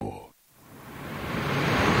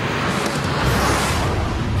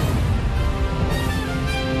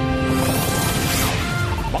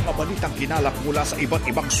isinalap mula sa iba't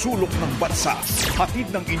ibang sulok ng bansa.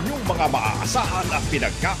 Hatid ng inyong mga maaasahan at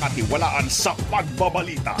pinagkakatiwalaan sa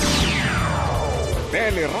pagbabalita.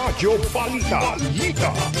 Teleradyo Balita.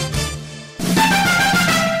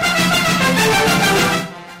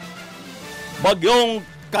 Bagyong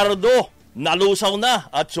Cardo nalusaw na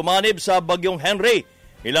at sumanib sa Bagyong Henry.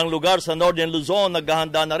 Ilang lugar sa Northern Luzon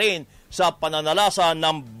naghahanda na rin sa pananalasa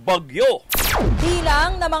ng bagyo.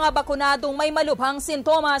 Bilang ng mga bakunadong may malubhang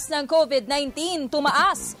sintomas ng COVID-19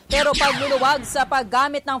 tumaas, pero pagluluwag sa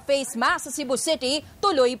paggamit ng face mask sa Cebu City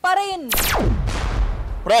tuloy pa rin.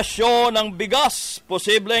 Presyo ng bigas,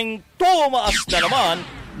 posibleng tumaas na naman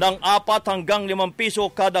ng 4 hanggang 5 piso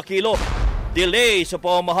kada kilo. Delay sa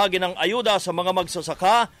pamamahagi ng ayuda sa mga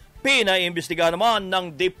magsasaka, pinaimbestigahan naman ng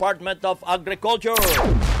Department of Agriculture.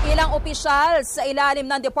 Ilang opisyal sa ilalim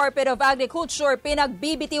ng Department of Agriculture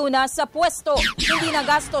pinagbibitiw na sa pwesto. Hindi na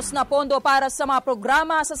gastos na pondo para sa mga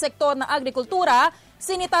programa sa sektor ng agrikultura,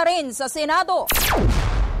 sinita rin sa Senado.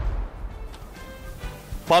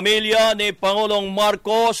 Pamilya ni Pangulong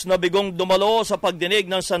Marcos na bigong dumalo sa pagdinig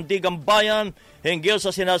ng Sandigang Bayan hinggil sa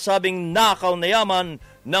sinasabing nakaw na yaman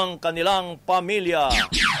ng kanilang pamilya.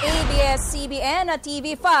 ABS-CBN at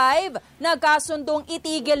TV5 nagkasundong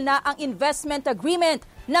itigil na ang investment agreement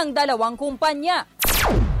ng dalawang kumpanya.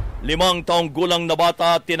 5 taong gulang na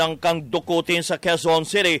bata tinangkang dukutin sa Quezon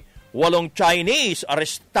City, 8 Chinese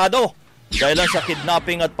arestado dahil sa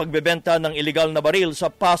kidnapping at pagbebenta ng iligal na baril sa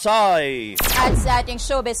Pasay. At sa ating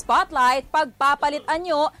showbiz spotlight, pagpapalit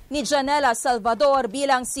anyo ni Janela Salvador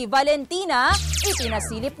bilang si Valentina,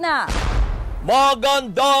 ipinasilip na.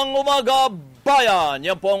 Magandang umaga, bayan!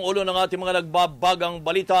 Yan po ang ulo ng ating mga nagbabagang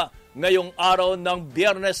balita ngayong araw ng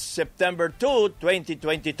Biyernes, September 2,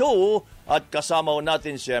 2022. At kasama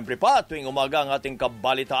natin siyempre pa tuwing umaga ang ating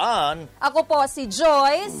kabalitaan. Ako po si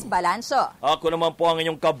Joyce Balanso. Ako naman po ang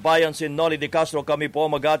inyong kabayan si Noli De Castro. Kami po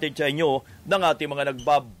maghatid sa inyo ng ating mga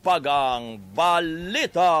nagbabagang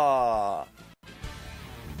balita.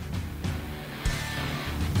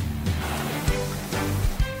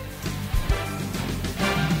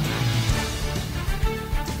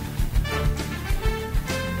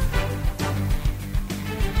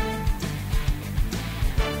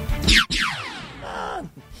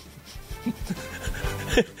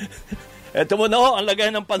 Ito muna ho, ang lagay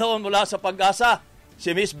ng panahon mula sa Pag-asa.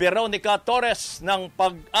 Si Miss Veronica Torres ng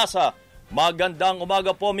Pag-asa. Magandang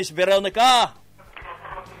umaga po, Miss Veronica.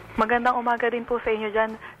 Magandang umaga din po sa inyo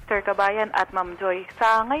dyan, Sir Kabayan at Ma'am Joy.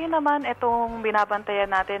 Sa ngayon naman, itong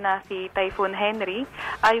binabantayan natin na si Typhoon Henry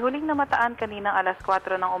ay huling namataan kaninang alas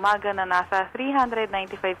 4 ng umaga na nasa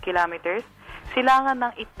 395 kilometers, silangan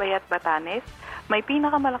ng Itbayat, Batanes. May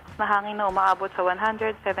pinakamalakas na hangin na umaabot sa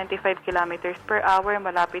 175 kilometers per hour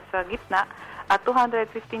malapit sa gitna at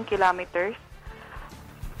 215 kilometers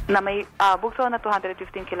na may bugso na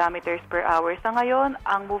 215 kilometers per hour. Sa ngayon,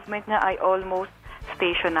 ang movement niya ay almost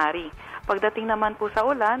stationary. Pagdating naman po sa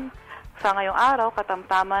ulan, sa ngayong araw,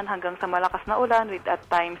 katamtaman hanggang sa malakas na ulan with at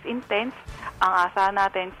times intense, ang asahan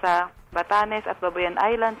natin sa Batanes at Babuyan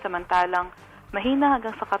Island, samantalang mahina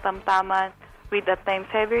hanggang sa katamtaman with at times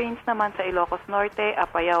heavy rains naman sa Ilocos Norte,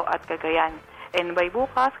 Apayao at Cagayan. And by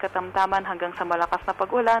bukas, katamtaman hanggang sa malakas na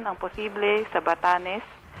pag-ulan ang posible sa Batanes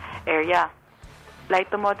area. Light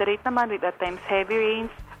to moderate naman with at times heavy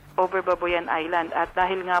rains over Babuyan Island. At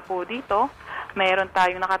dahil nga po dito, mayroon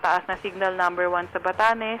tayong nakataas na signal number 1 sa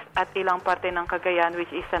Batanes at ilang parte ng Cagayan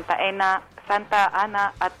which is Santa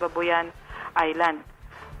Ana at Babuyan Island.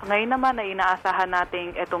 Ngayon naman ay inaasahan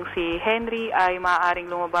nating itong si Henry ay maaaring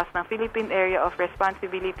lumabas ng Philippine Area of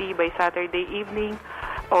Responsibility by Saturday evening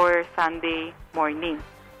or Sunday morning.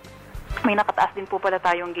 May nakataas din po pala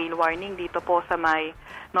tayong gale warning dito po sa may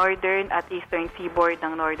northern at eastern seaboard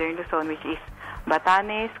ng Northern Luzon which is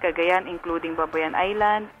Batanes, Cagayan including Babuyan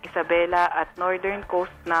Island, Isabela at northern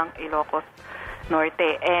coast ng Ilocos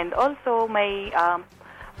Norte. And also may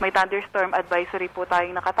thunderstorm advisory po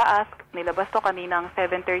tayong nakataas. Nilabas to kaninang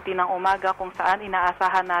 7:30 ng umaga kung saan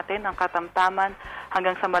inaasahan natin ang katamtaman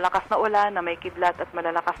hanggang sa malakas na ulan na may kidlat at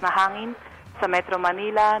malalakas na hangin sa Metro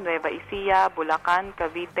Manila, Nueva Ecija, Bulacan,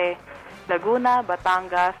 Cavite, Laguna,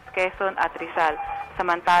 Batangas, Quezon at Rizal.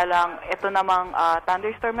 Samantalang ito namang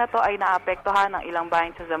thunderstorm na to ay naapektuhan ng ilang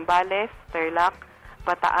bayan sa Zambales, Tarlac,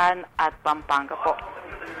 Bataan at Pampanga po.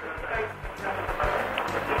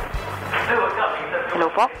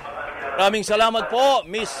 Hello po. Maraming salamat po,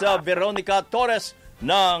 Miss Veronica Torres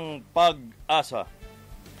ng Pag-asa.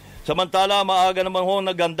 Samantala, maaga namang ho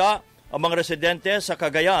naganda ang mga residente sa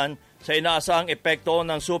Cagayan sa inaasahang epekto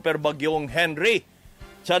ng super bagyong Henry.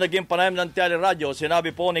 Sa naging panayam ng teleradyo,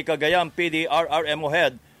 sinabi po ni Cagayan PD RRMO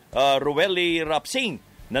Head Rueli Rapsing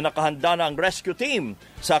na nakahanda na ang rescue team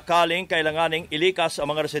sakaling kailanganing ilikas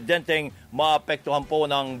ang mga residenteng maapektuhan po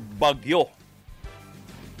ng bagyo.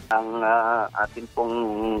 Ang atin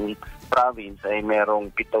pong province ay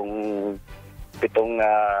merong pitong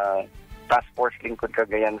task force lingkod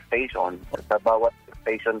Cagayan station. Sa bawat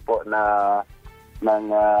station po ng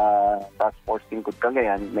task force lingkod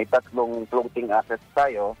Cagayan, may 3 floating assets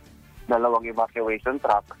tayo, 2 evacuation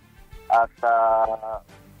truck at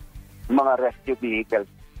mga rescue vehicles.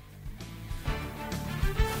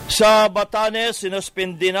 Sa Batanes,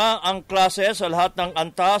 sinuspindi na ang klase sa lahat ng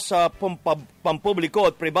antas sa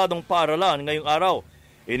pampubliko at pribadong paaralan ngayong araw.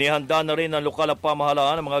 Inihanda na rin ng lokal na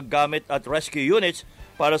pamahalaan ang mga gamit at rescue units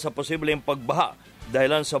para sa posibleng pagbaha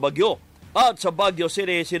dahilan sa bagyo. At sa Baguio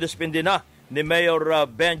City, sinuspindi na ni Mayor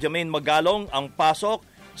Benjamin Magalong ang pasok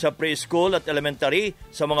sa preschool at elementary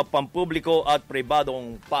sa mga pampubliko at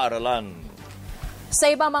pribadong paaralan. Sa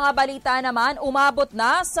ibang mga balita naman, umabot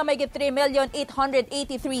na sa mahigit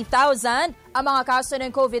 3,883,000 ang mga kaso ng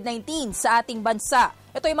COVID-19 sa ating bansa.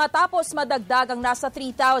 Ito'y matapos madagdag ang nasa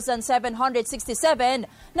 3,767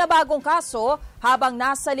 na bagong kaso habang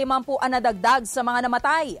nasa 50 ang nadagdag sa mga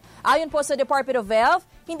namatay. Ayon po sa Department of Health,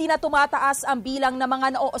 hindi na tumataas ang bilang ng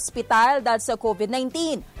mga naoospital dahil sa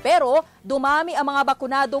COVID-19. Pero dumami ang mga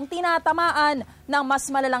bakunadong tinatamaan ng mas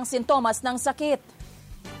malalang sintomas ng sakit.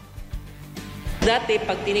 Dati,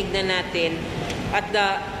 pag tinignan natin, at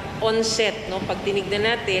the onset, pag tinignan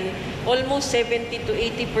natin, almost 70 to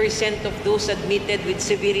 80% of those admitted with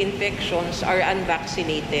severe infections are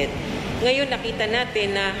unvaccinated. Ngayon, nakita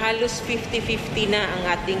natin na halos 50-50 na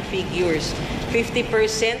ang ating figures.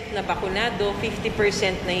 50% na bakunado,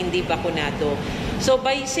 50% na hindi bakunado. So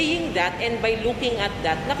by saying that and by looking at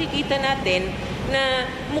that, nakikita natin na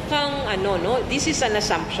mukhang this is an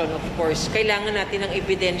assumption, of course. Kailangan natin ng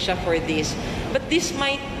ebidensya for this. But this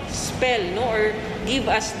might spell or give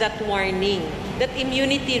us that warning that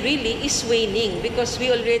immunity really is waning because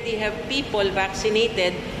we already have people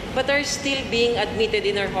vaccinated but are still being admitted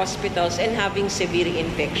in our hospitals and having severe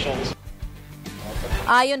infections.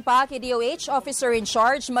 Ayon pa kay DOH Officer in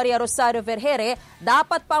Charge Maria Rosario Vergere,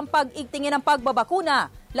 dapat pang pag-igtingin ang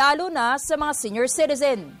pagbabakuna, lalo na sa mga senior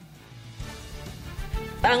citizen.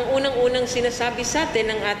 Ang unang-unang sinasabi sa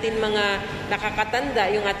atin ng ating mga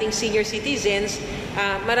nakakatanda, yung ating senior citizens,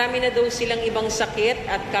 marami na daw silang ibang sakit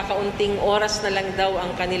at kakaunting oras na lang daw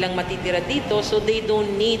ang kanilang matitira dito, so they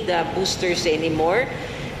don't need boosters anymore.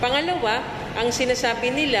 Pangalawa, ang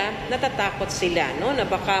sinasabi nila, natatakot sila, na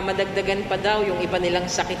baka madagdagan pa daw yung iba nilang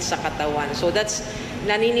sakit sa katawan. So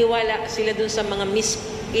naniniwala sila dun sa mga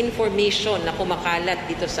misinformation na kumakalat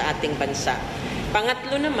dito sa ating bansa.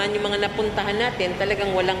 Pangatlo naman, yung mga napuntahan natin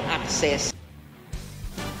talagang walang access.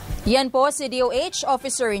 Yan po si DOH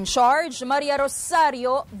Officer in Charge Maria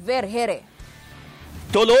Rosario Vergere.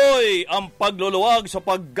 Tuloy ang pagluluwag sa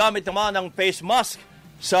paggamit naman ng face mask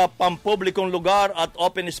sa pampublikong lugar at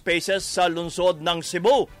open spaces sa lungsod ng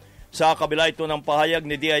Cebu. Sa kabila ito ng pahayag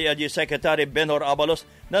ni DILG Secretary Benhur Abalos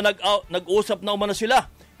na nag-usap na umano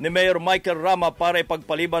sila ni Mayor Michael Rama para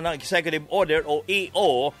ipagpaliban ng Executive Order o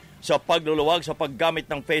EO sa pagluluwag sa paggamit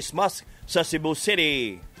ng face mask sa Cebu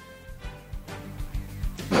City.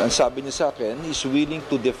 Ang sabi niya sa akin is willing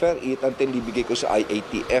to defer it until ibigay ko sa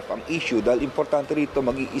IATF ang issue dahil importante rito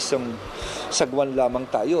mag-iisang sagwan lamang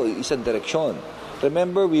tayo, isang direksyon.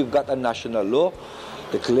 Remember, we've got a national law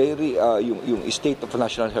declaring yung state of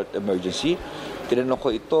national health emergency. Tinanong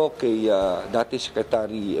ko ito kay dati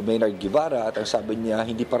Secretary Maynard Guevara at ang sabi niya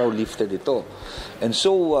hindi pa raw lifted ito. And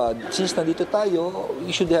so, since nandito tayo,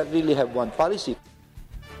 we should really have one policy.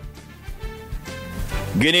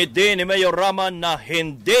 Ginit din ni Mayor Raman na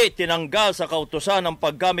hindi tinanggal sa kautusan ang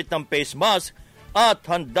paggamit ng face mask at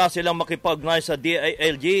handa silang makipag-ugnayan sa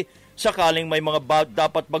DILG sakaling may mga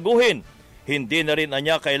dapat baguhin. Hindi na rin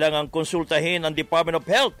niya kailangang konsultahin ang Department of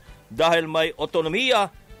Health dahil may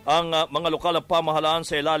otonomiya ang mga lokal na pamahalaan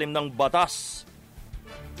sa ilalim ng batas.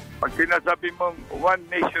 Pag sinasabi mong one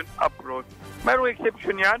nation approach, mayroong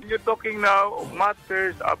exception yan. You're talking now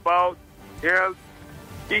matters about health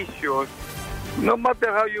issues. No matter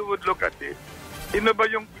how you would look at it, sino ba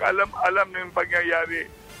yung alam ng pangyayari?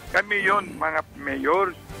 Kami yon, mga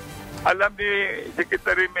mayors. Alam ni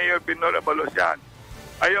Secretary Mayor Benhur Abalos yan.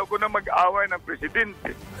 Ayaw ko na mag-away ng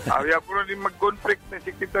presidente. Ayaw ko na rin mag-conflict ng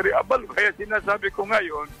Secretary Abalos. Kaya sinasabi ko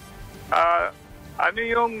ngayon, ano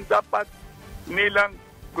yung dapat nilang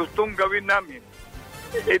gustong gawin namin?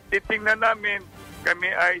 Titingnan namin,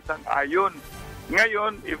 kami ay sang-ayon.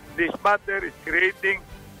 Ngayon, if this matter is creating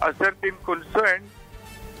a certain concern,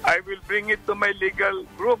 I will bring it to my legal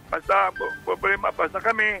group. Basta problema, basta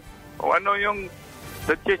kami, o ano yung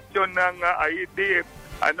suggestion ng IETF,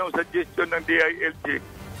 anong suggestion ng DILG,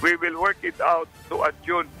 we will work it out to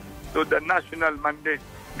attune to the national mandate.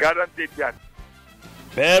 Guaranteed yan.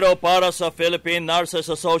 Pero para sa Philippine Nurses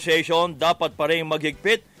Association, dapat pa rin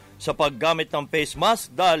maghigpit sa paggamit ng face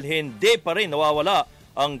mask dahil hindi pa rin nawawala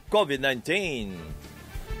ang COVID-19.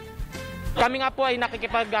 Kami nga po ay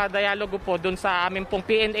nakikipag-dialogo po dun sa aming pong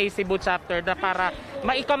PNA Cebu chapter na para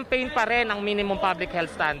ma-campaign pa rin ang minimum public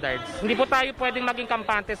health standards. Hindi po tayo pwedeng maging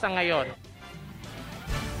kampante sa ngayon.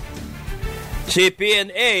 Si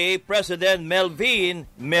PNA President Melvin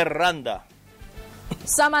Miranda.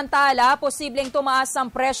 Samantala, posibleng tumaas ang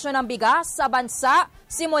presyo ng bigas sa bansa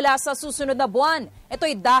simula sa susunod na buwan.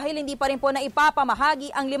 Ito'y dahil hindi pa rin po na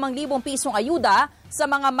ipapamahagi ang 5,000 pisong ayuda sa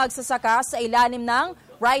mga magsasaka sa ilalim ng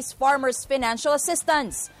Rice Farmers Financial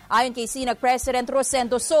Assistance. Ayon kay Sinag President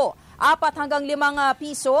Rosendo So, 4 hanggang 5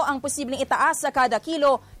 piso ang posibleng itaas sa kada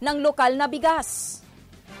kilo ng lokal na bigas.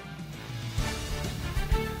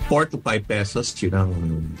 4 to 5 pesos, yun ang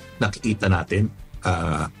nakikita natin.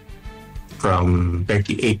 From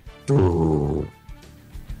 38 to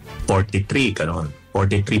 43, kanon.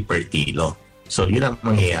 43 per kilo. So, yun ang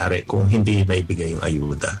mangyayari kung hindi naibigay yung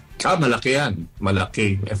ayuda. Malaki yan.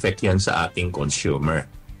 Malaking effect yan sa ating consumer.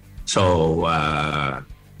 So,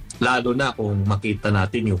 lalo na kung makita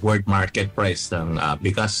natin yung world market price ng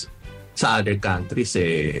bigas sa other countries,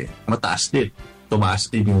 mataas din. Tumaas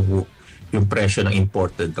din yung presyo ng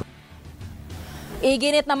imported.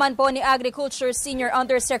 Iginit naman po ni Agriculture Senior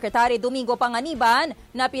Undersecretary Domingo Panganiban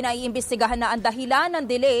na pinaiimbestigahan na ang dahilan ng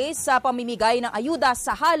delay sa pamimigay ng ayuda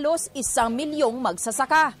sa halos 1 milyong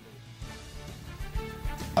magsasaka.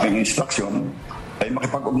 Ang instruction ay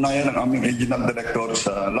makipag-ugnayan ng aming regional director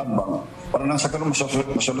sa Lambang para nang sa ganun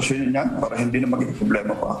masolusyonin yan para hindi na maging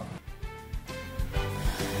problema pa.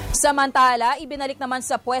 Samantala, ibinalik naman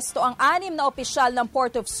sa pwesto ang 6 na opisyal ng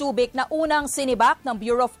Port of Subic na unang sinibak ng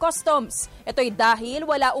Bureau of Customs. Ito'y dahil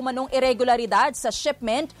wala umanong irregularidad sa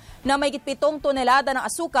shipment na may 7 tonelada ng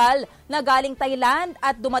asukal na galing Thailand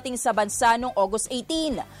at dumating sa bansa noong August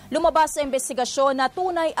 18. Lumabas sa investigasyon na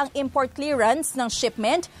tunay ang import clearance ng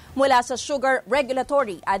shipment mula sa Sugar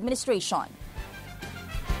Regulatory Administration.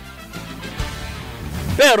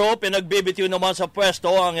 Pero pinagbibitiw naman sa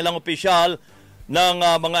pwesto ang ilang opisyal ng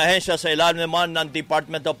mga ahensya sa ilalim naman ng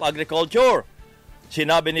Department of Agriculture.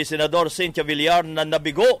 Sinabi ni Senador Cynthia Villar na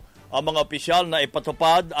nabigo ang mga opisyal na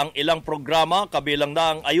ipatupad ang ilang programa kabilang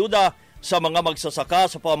na ang ayuda sa mga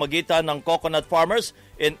magsasaka sa pamamagitan ng Coconut Farmers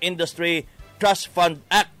and Industry Trust Fund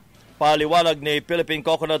Act. Paliwanag ni Philippine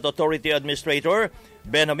Coconut Authority Administrator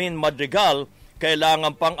Benjamin Madrigal,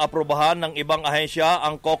 kailangan pang aprubahan ng ibang ahensya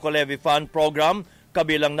ang Coco Levy Fund Program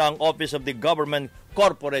kabilang na ang Office of the Government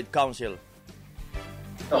Corporate Council.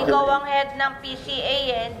 Ikaw ang head ng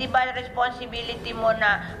PCA, di ba responsibility mo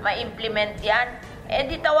na ma-implement yan?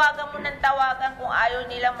 Di tawagan mo ng tawagan kung ayaw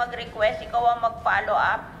nilang mag-request, ikaw ang mag-follow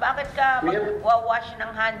up. Bakit ka mag-wash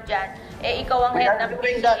ng hand dyan? Ikaw ang head ng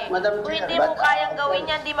PCA. Kung hindi mo kayang gawin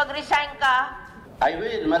yan, di mag-resign ka. I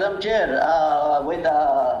will, Madam Chair,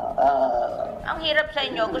 Ang hirap sa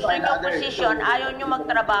inyo, gusto nyo position, ayaw nyo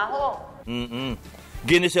magtrabaho.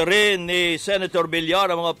 Ginisa rin ni Senator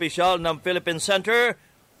Villar ang mga opisyal ng Philippine Center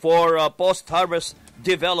for Post-Harvest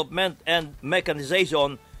Development and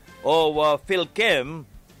Mechanization o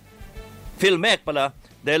PhilMec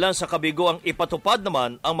dahil sa kabigo ang ipatupad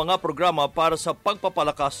naman ang mga programa para sa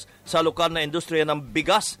pagpapalakas sa lokal na industriya ng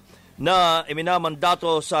bigas na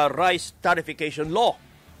iminamandato sa Rice Tarification Law.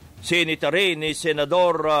 Sinita rin ni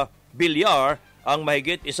Senador Villar ang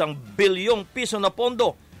mahigit 1 bilyong piso na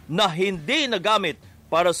pondo na hindi nagamit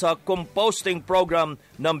para sa composting program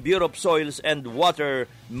ng Bureau of Soils and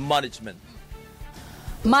Water Management.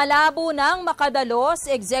 Malabo nang makadalo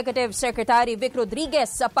si Executive Secretary Vic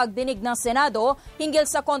Rodriguez sa pagdinig ng Senado hinggil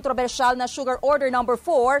sa kontrobersyal na Sugar Order No.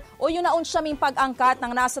 4 o yung naunsyaming pag-angkat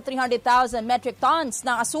ng nasa 300,000 metric tons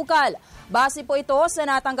ng asukal. Base po ito sa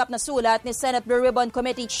natanggap na sulat ni Senate Blue Ribbon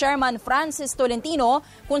Committee Chairman Francis Tolentino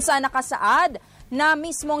kung saan nakasaad na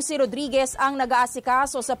mismong si Rodriguez ang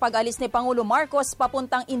nag-aasikaso sa pag-alis ni Pangulo Marcos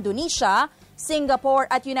papuntang Indonesia,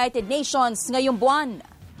 Singapore at United Nations ngayong buwan.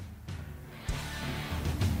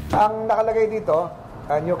 Ang nakalagay dito,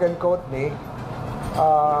 and you can quote me,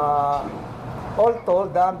 all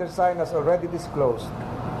told, the undersigned has already disclosed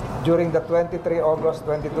during the 23 August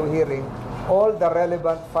 22 hearing all the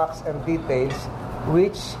relevant facts and details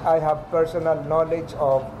which I have personal knowledge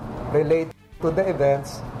of related to the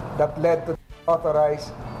events that led to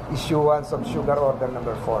authorized issuance of Sugar Order No.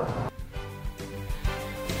 4.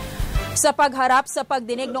 Sa pagharap sa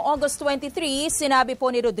pagdinig noong August 23, sinabi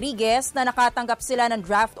po ni Rodriguez na nakatanggap sila ng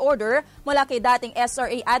draft order mula kay dating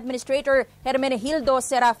SRA Administrator Hermenegildo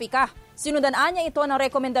Serafica. Sinundan niya ito ng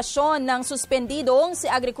rekomendasyon ng suspendidong si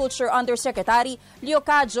Agriculture Undersecretary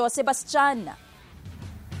Leocadio Sebastian.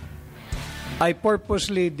 I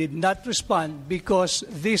purposely did not respond because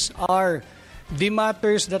these are the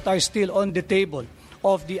matters that are still on the table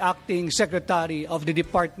of the acting Secretary of the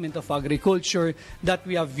Department of Agriculture that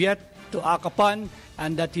we have yet to act upon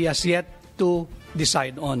and that he has yet to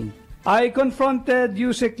decide on. I confronted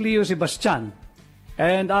Yusek Leo Sebastian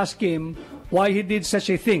and asked him why he did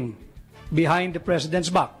such a thing behind the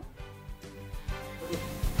President's back.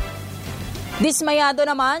 Dismayado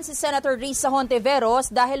naman si Senator Risa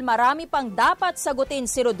Hontiveros dahil marami pang dapat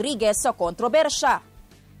sagutin si Rodriguez sa kontrobersya.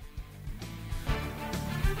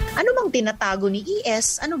 Ano bang tinatago ni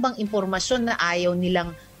ES? Ano bang impormasyon na ayaw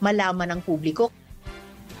nilang malaman ng publiko?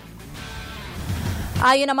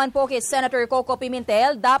 Ayon naman po kay Senator Coco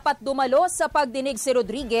Pimentel, dapat dumalo sa pagdinig si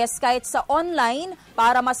Rodriguez kahit sa online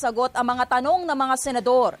para masagot ang mga tanong ng mga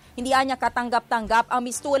senador. Hindi niya katanggap-tanggap ang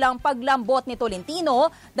mistulang paglambot ni Tolentino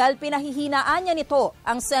dahil pinahihinaan niya nito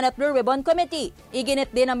ang Senate Blue Ribbon Committee. Iginit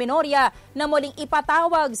din ng minorya na muling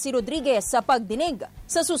ipatawag si Rodriguez sa pagdinig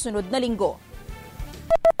sa susunod na linggo.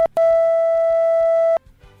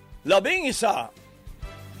 11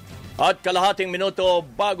 at kalahating minuto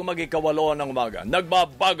bago mag-ikawalo ng umaga.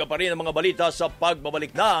 Nagbabaga pa rin ang mga balita sa pagbabalik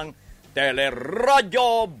ng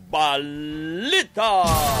Radyo Balita.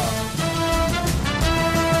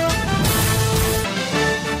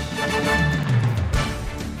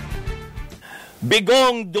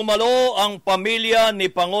 Bigong dumalo ang pamilya ni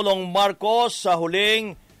Pangulong Marcos sa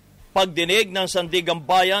huling pagdinig ng Sandigang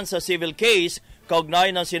Bayan sa civil case kaugnay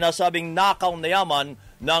ng sinasabing nakaw na yaman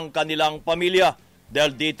ng kanilang pamilya.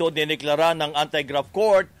 Dahil dito diniklara ng Anti-Graft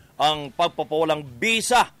Court ang pagpapawalang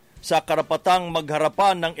bisa sa karapatang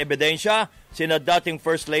magharapan ng ebidensya sina dating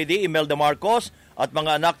First Lady Imelda Marcos at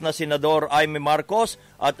mga anak na Senador Aimee Marcos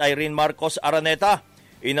at Irene Marcos Araneta.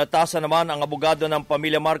 Inatasan naman ang abogado ng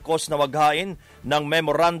pamilya Marcos na waghain ng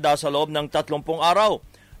memoranda sa loob ng 30 araw.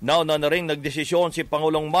 Nauna na rin nagdesisyon si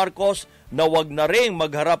Pangulong Marcos na wag na rin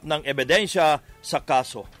magharap ng ebidensya sa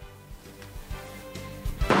kaso.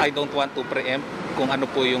 I don't want to preempt kung ano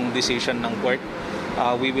po yung decision ng court.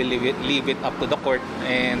 We will leave it up to the court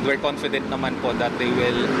and we're confident naman po that they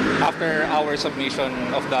will, after our submission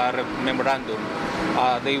of the memorandum,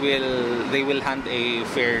 they will hand a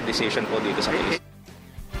fair decision po dito sa case.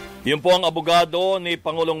 Yun po ang abogado ni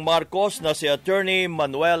Pangulong Marcos na si Attorney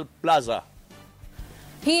Manuel Plaza.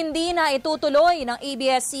 Hindi na itutuloy ng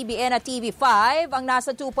ABS-CBN at TV5 ang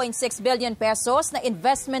nasa 2.6 billion pesos na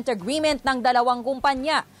investment agreement ng dalawang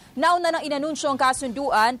kumpanya. Nauna nang inanunsyo ang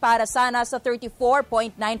kasunduan para sana sa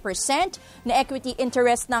 34.9% na equity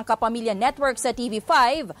interest ng Kapamilya Network sa TV5,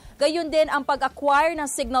 gayon din ang pag-acquire ng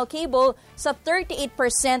signal cable sa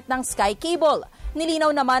 38% ng Sky Cable.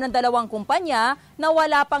 Nilinaw naman ng dalawang kumpanya na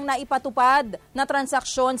wala pang naipatupad na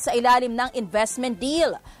transaksyon sa ilalim ng investment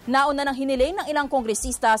deal. Nauna nang hiniling ng ilang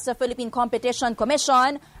kongresista sa Philippine Competition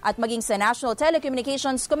Commission at maging sa National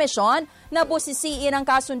Telecommunications Commission na busisiin ang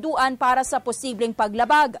kasunduan para sa posibleng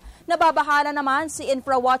paglabag. Nababahala naman si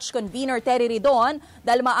InfraWatch Convener Terry Ridon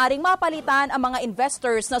dahil maaring mapalitan ang mga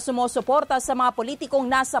investors na sumusuporta sa mga politikong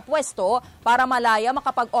nasa pwesto para malaya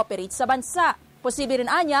makapag-operate sa bansa. Posible rin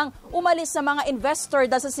anyang umalis sa mga investor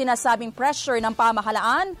dahil sa sinasabing pressure ng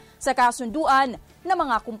pamahalaan sa kasunduan ng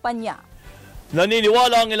mga kumpanya.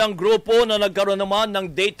 Naniniwala ang ilang grupo na nagkaroon naman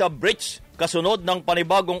ng data breach kasunod ng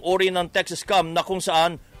panibagong uri ng text scam na kung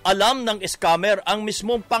saan alam ng scammer ang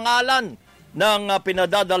mismong pangalan ng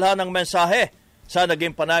pinadadalhan ng mensahe. Sa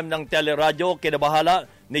naging panayam ng teleradyo, kinabahala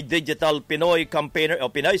ni Digital Pinoy campaigner o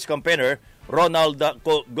Pinay's campaigner Ronald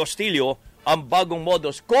Gostillo ang bagong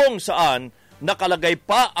modus kung saan nakalagay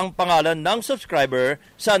pa ang pangalan ng subscriber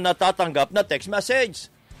sa natatanggap na text message.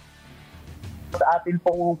 Sa atin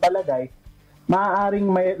pong palagay, maaaring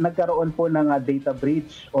nagkaroon po ng data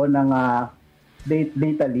breach o ng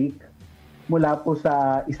data leak mula po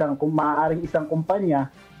sa maaaring isang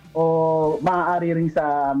kumpanya o maaari rin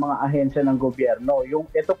sa mga ahensya ng gobyerno.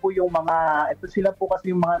 Ito sila po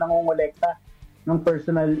kasi yung mga nangongolekta ng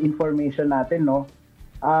personal information natin, no?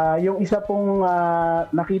 Yung isa pong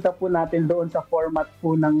nakita po natin doon sa format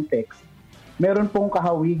po ng text, meron pong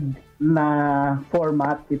kahawig na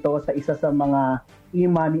format ito sa isa sa mga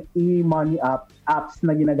e-money apps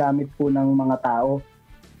na ginagamit po ng mga tao.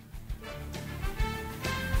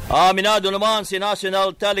 Aminado naman si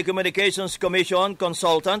National Telecommunications Commission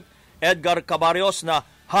Consultant Edgar Cabarrios na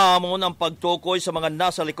hamon ang pagtukoy sa mga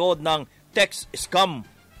nasa likod ng text scam.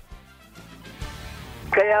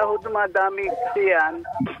 Kaya ho dumadami kasi yan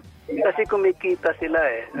kasi kumikita sila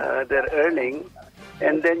they're earning,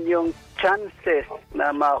 and then yung chances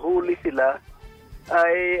na mahuli sila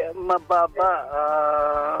ay mababa.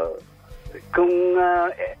 Kung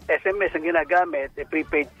SMS ang ginagamit,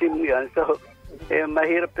 prepaid SIM yan, so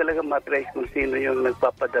mahirap talaga matrace kung sino yung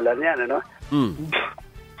nagpapadala niyan, ano?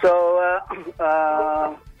 So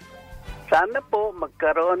sana po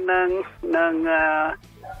magkaroon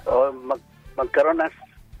magkaroon ng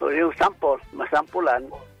yung masampulan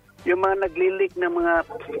yung mga nagli-leak ng mga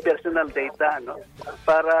personal data, no?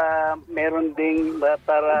 Para meron ding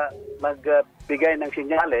para magbigay ng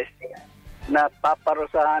sinyales na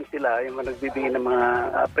paparusahan sila yung mga nagbibigay ng mga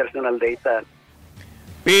personal data.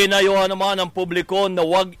 Pinayuhan naman ng publiko na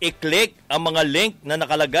huwag i-click ang mga link na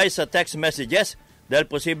nakalagay sa text messages dahil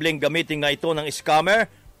posibleng gamitin nga ito ng scammer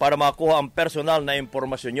para makuha ang personal na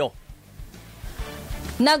impormasyon nyo.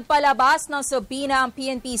 Nagpalabas ng subpoena ang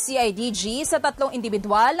PNP-CIDG sa 3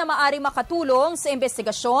 individual na maaaring makatulong sa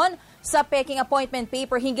investigasyon sa peking appointment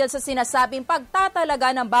paper hinggil sa sinasabing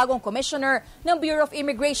pagtatalaga ng bagong commissioner ng Bureau of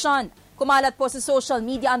Immigration. Kumalat po sa social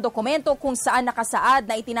media ang dokumento kung saan nakasaad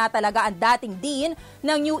na itinatalaga ang dating dean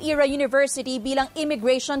ng New Era University bilang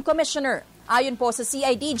Immigration Commissioner. Ayon po sa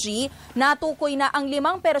CIDG, natukoy na ang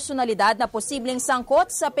 5 personalidad na posibleng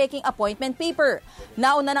sangkot sa peking appointment paper.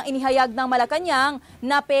 Nauna nang inihayag ng Malacanang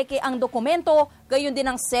na peke ang dokumento, gayon din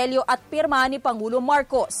ang selyo at pirma ni Pangulo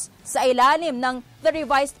Marcos. Sa ilalim ng The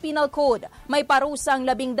Revised Penal Code, may parusang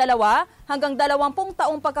 12 hanggang 20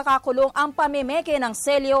 taong pagkakakulong ang pamemeke ng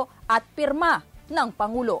selyo at pirma ng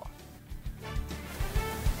Pangulo.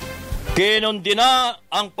 Kinundina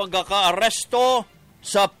ang pagkakaaresto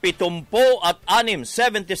sa 76,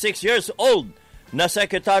 76 years old na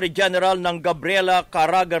Secretary General ng Gabriela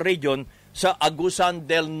Caraga Region sa Agusan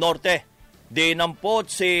del Norte. Dinampot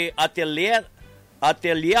si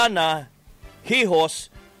Ateliana Hijos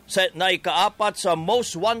na ika-4 sa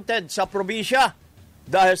most wanted sa probinsya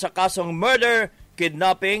dahil sa kasong murder,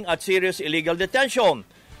 kidnapping at serious illegal detention.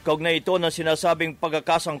 Kaugnay ito ng sinasabing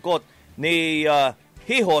pagkakasangkot ni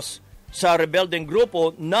Hijos sa rebelding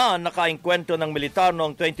grupo na nakaengkwento ng militar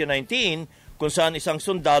noong 2019 kung saan isang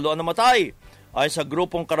sundalo ang namatay. Ay sa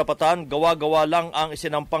grupong karapatan, gawa-gawa lang ang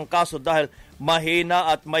isinampang kaso dahil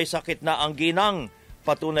mahina at may sakit na ang ginang.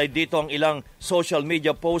 Patunay dito ang ilang social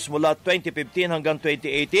media posts mula 2015 hanggang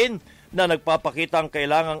 2018 na nagpapakita ang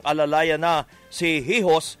kailangang alalayan na si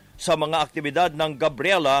Hijos sa mga aktibidad ng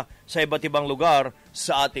Gabriela sa iba't ibang lugar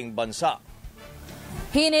sa ating bansa.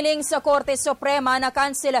 Hiniling sa Korte Suprema na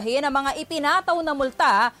kanselahin ang mga ipinataw na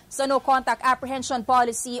multa sa No Contact Apprehension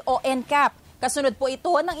Policy o NCAP. Kasunod po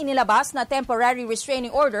ito ng inilabas na temporary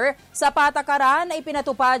restraining order sa patakaran na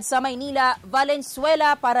ipinatupad sa Maynila,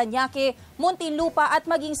 Valenzuela, Parañaque, Muntinlupa at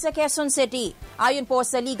maging sa Quezon City. Ayon po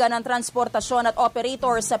sa Liga ng Transportasyon at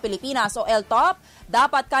Operators sa Pilipinas o LTOP,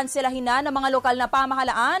 dapat kanselahin na ng mga lokal na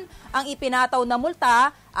pamahalaan ang ipinataw na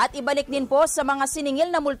multa at ibalik din po sa mga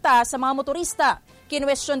siningil na multa sa mga motorista.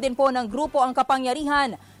 Kinwestiyon din po ng grupo ang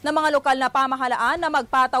kapangyarihan ng mga lokal na pamahalaan na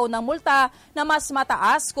magpataw ng multa na mas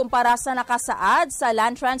mataas kumpara sa nakasaad sa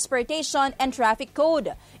Land Transportation and Traffic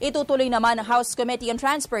Code. Itutuloy naman ng House Committee on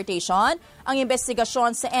Transportation ang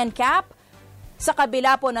investigasyon sa NCAP sa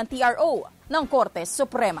kabila po ng TRO ng Korte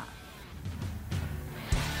Suprema.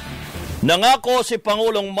 Nangako si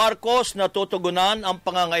Pangulong Marcos na tutugunan ang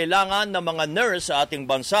pangangailangan ng mga nurse sa ating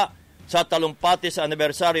bansa. Sa talumpati sa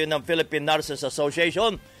anibersaryo ng Philippine Nurses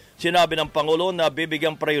Association, sinabi ng Pangulo na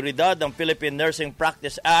bibigyang prioridad ang Philippine Nursing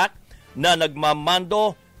Practice Act na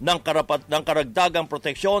nagmamando ng karagdagang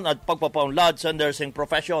proteksyon at pagpapaunlad sa nursing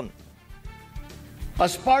profession.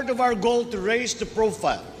 As part of our goal to raise the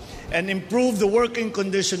profile and improve the working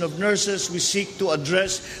condition of nurses, we seek to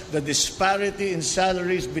address the disparity in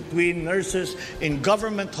salaries between nurses in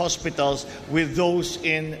government hospitals with those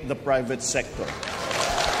in the private sector.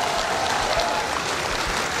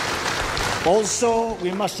 Also, we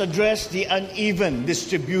must address the uneven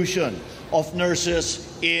distribution of nurses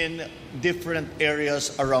in different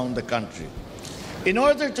areas around the country. In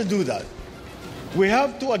order to do that, we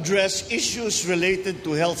have to address issues related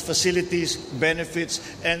to health facilities, benefits,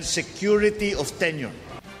 and security of tenure.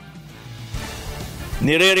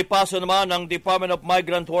 Niriripaso naman ng Department of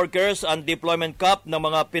Migrant Workers ang deployment cap ng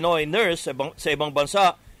mga Pinoy nurse sa ibang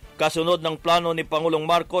bansa kasunod ng plano ni Pangulong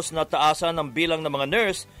Marcos na taasan ang bilang ng mga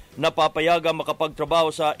nurse na papayagang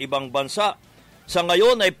makapagtrabaho sa ibang bansa. Sa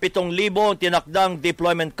ngayon ay 7,000 tinakdang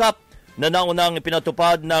deployment cap na naunang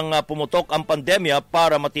ipinatupad ng pumutok ang pandemya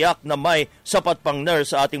para matiyak na may sapat pang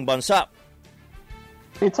nurse sa ating bansa.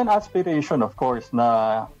 It's an aspiration, of course,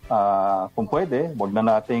 na kung pwede, wag na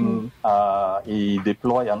nating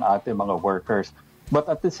i-deploy ang ating mga workers. But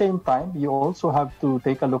at the same time, you also have to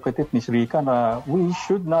take a look at it, Ms. Rica, na we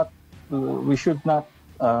should not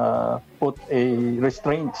put a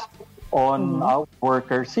restraints on our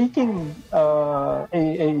workers seeking a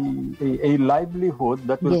livelihood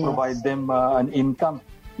that will provide them an income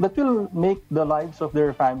that will make the lives of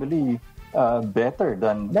their family better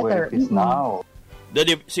than where it is now.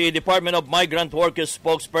 Si Department of Migrant Workers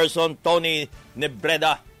spokesperson Tony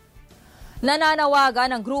Nebreda.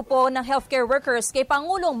 Nananawagan ng grupo ng healthcare workers kay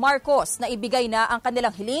Pangulong Marcos na ibigay na ang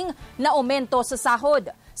kanilang hiling na aumento sa sahod.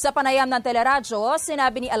 Sa panayam ng teleradyo,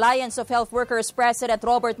 sinabi ni Alliance of Health Workers President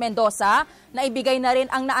Robert Mendoza na ibigay na rin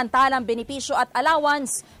ang naantalang benepisyo at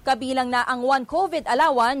allowance, kabilang na ang one COVID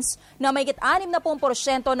allowance na mayigit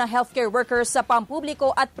 60% ng healthcare workers sa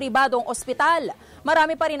pampubliko at pribadong ospital.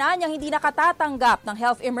 Marami pa rin anyang hindi nakatatanggap ng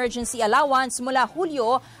health emergency allowance mula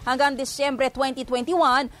Hulyo hanggang Disyembre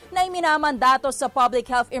 2021 na iminamandato sa Public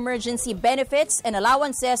Health Emergency Benefits and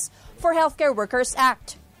Allowances for Healthcare Workers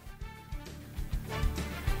Act.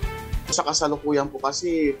 Sa kasalukuyan po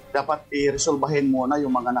kasi dapat i-resolbahin muna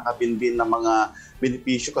yung mga nakabinbin na mga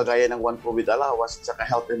benepisyo kagaya ng one COVID allowance at saka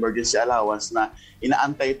health emergency allowance na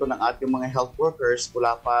inaantay ito ng ating mga health workers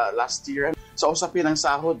mula pa last year. Sa usapin ng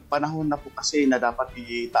sahod, panahon na po kasi na dapat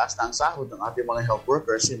itaas na ang sahod ng ating mga health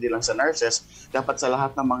workers, hindi lang sa nurses, dapat sa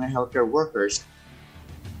lahat ng mga healthcare workers.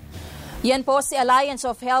 Yan po si Alliance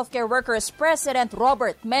of Healthcare Workers President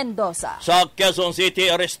Robert Mendoza. Sa Quezon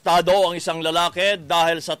City, arestado ang isang lalaki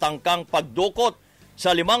dahil sa tangkang pagdukot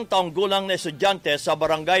sa 5 taong gulang na estudyante sa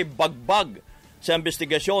barangay Bagbag. Sa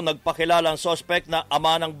investigasyon, nagpakilala ang suspect na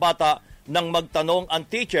ama ng bata nang magtanong ang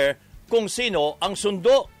teacher kung sino ang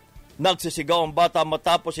sundo. Nagsisigaw ang bata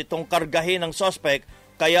matapos itong kargahin ng suspect,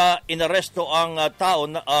 kaya inaresto ang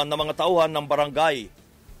mga tauhan ng barangay.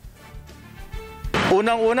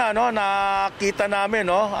 Unang-una, nakita namin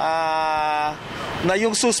na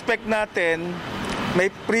yung suspect natin, may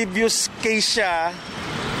previous case siya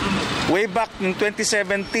way back noong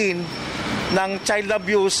 2017 ng child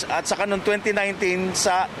abuse at saka noong 2019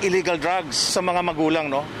 sa illegal drugs sa mga magulang.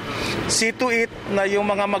 See to it na yung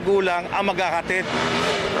mga magulang ang magkakatid.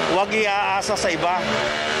 Huwag iaasa sa iba.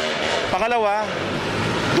 Pangalawa,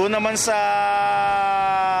 doon naman sa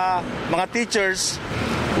mga teachers,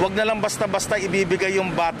 huwag na lang basta-basta ibibigay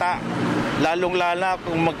yung bata, lalong-lala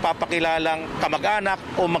kung magpapakilalang kamag-anak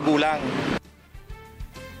o magulang.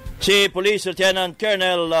 Si Police Lieutenant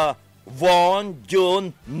Colonel Von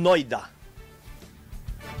June Noida.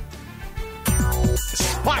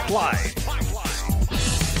 Spotlight.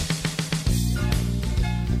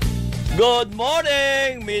 Good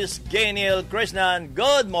morning, Miss Gainiel Krishnan.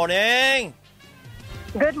 Good morning.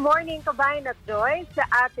 Good morning, Kabayan at Joy. Sa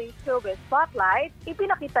ating showbiz spotlight,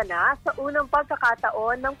 ipinakita na sa unang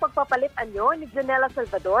pagkakataon ng pagpapalit anyo ni Janela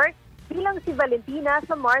Salvador bilang si Valentina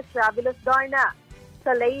sa Mars Travelers Darna.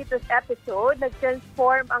 Sa latest episode,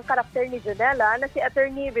 nag-transform ang karakter ni Janela na si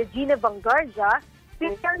Attorney Regina Vangarja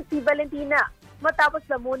bilang si Valentina matapos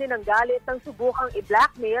lamunin ng galit ng subukang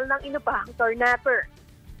i-blackmail ng inupahang tornapper.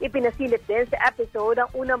 Ipinasilip din sa episode ang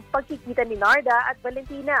unang pagkikita ni Narda at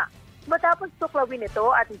Valentina matapos tuklawin ito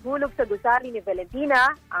at ihulog sa gusali ni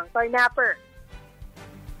Valentina ang tornapper.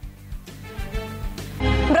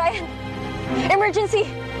 Brian! Emergency!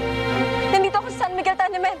 Nandito ako sa San Miguel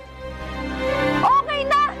Tenement! Okay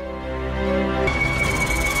na!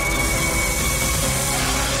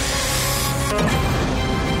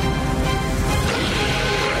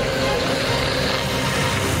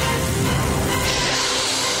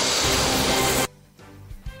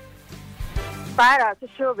 Para sa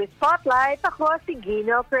Showbiz Spotlight, ako si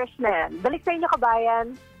Gino Krishnan. Balik sa inyo,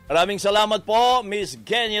 Kabayan. Maraming salamat po, Miss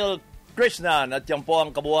Gainiel Krishnan. At yan po ang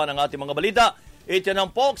kabuuan ng ating mga balita.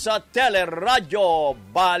 Itinampok sa Teleradyo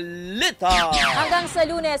Balita. Hanggang sa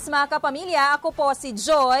Lunes, mga kapamilya, ako po si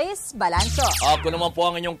Joyce Balancho. Ako naman po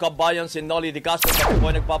ang inyong kabayan, si Nolly Di Castro. Ako po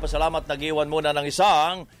ay nagpapasalamat. Nag-iwan muna ng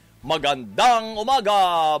isang magandang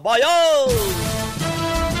umaga. Bayan!